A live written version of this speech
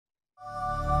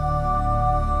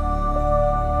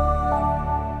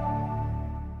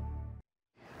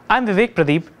I'm Vivek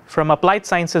Pradeep from Applied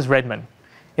Sciences Redmond.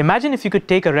 Imagine if you could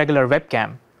take a regular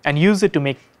webcam and use it to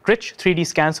make rich 3D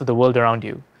scans of the world around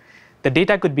you. The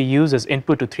data could be used as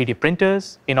input to 3D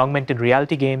printers, in augmented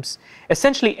reality games,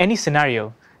 essentially any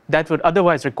scenario that would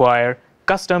otherwise require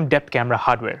custom depth camera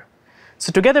hardware.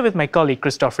 So together with my colleague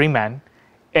Christoph Riemann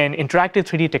in Interactive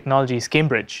 3D Technologies,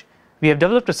 Cambridge, we have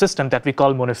developed a system that we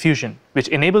call MonoFusion, which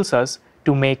enables us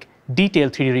to make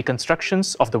detailed 3D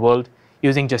reconstructions of the world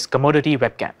using just commodity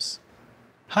webcams.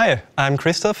 Hi, I'm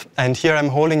Christoph, and here I'm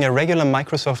holding a regular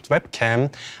Microsoft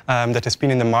webcam that has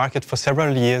been in the market for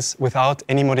several years without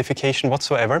any modification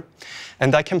whatsoever.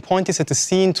 And I can point this at the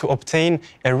scene to obtain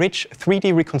a rich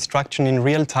 3D reconstruction in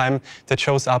real time that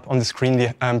shows up on the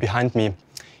screen behind me.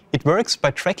 It works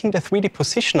by tracking the 3D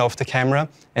position of the camera,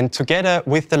 and together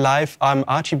with the live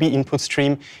RGB input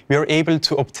stream, we are able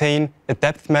to obtain a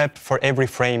depth map for every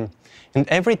frame. And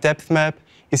every depth map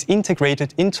is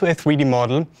integrated into a 3D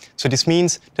model, so this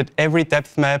means that every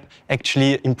depth map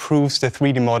actually improves the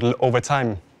 3D model over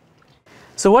time.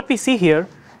 So what we see here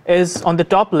is on the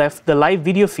top left the live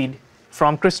video feed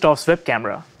from Christoph's web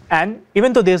camera. And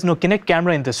even though there's no Kinect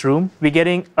camera in this room, we're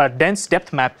getting a dense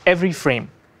depth map every frame.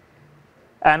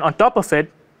 And on top of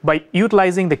it, by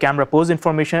utilizing the camera pose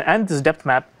information and this depth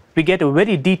map, we get a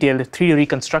very detailed 3D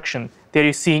reconstruction that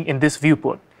you're seeing in this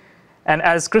viewport. And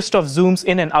as Christoph zooms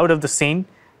in and out of the scene,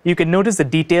 you can notice the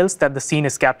details that the scene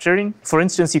is capturing. For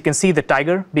instance, you can see the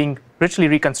tiger being richly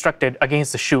reconstructed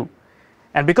against the shoe.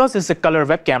 And because this is a color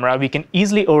web camera, we can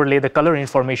easily overlay the color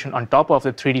information on top of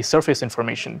the 3D surface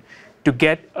information to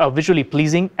get a visually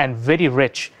pleasing and very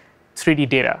rich 3D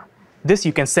data. This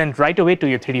you can send right away to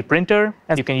your 3D printer,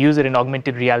 and you can use it in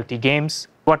augmented reality games.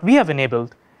 What we have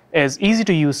enabled is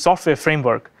easy-to-use software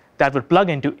framework that would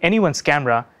plug into anyone's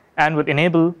camera and would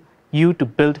enable you to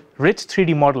build rich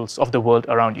 3D models of the world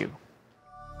around you.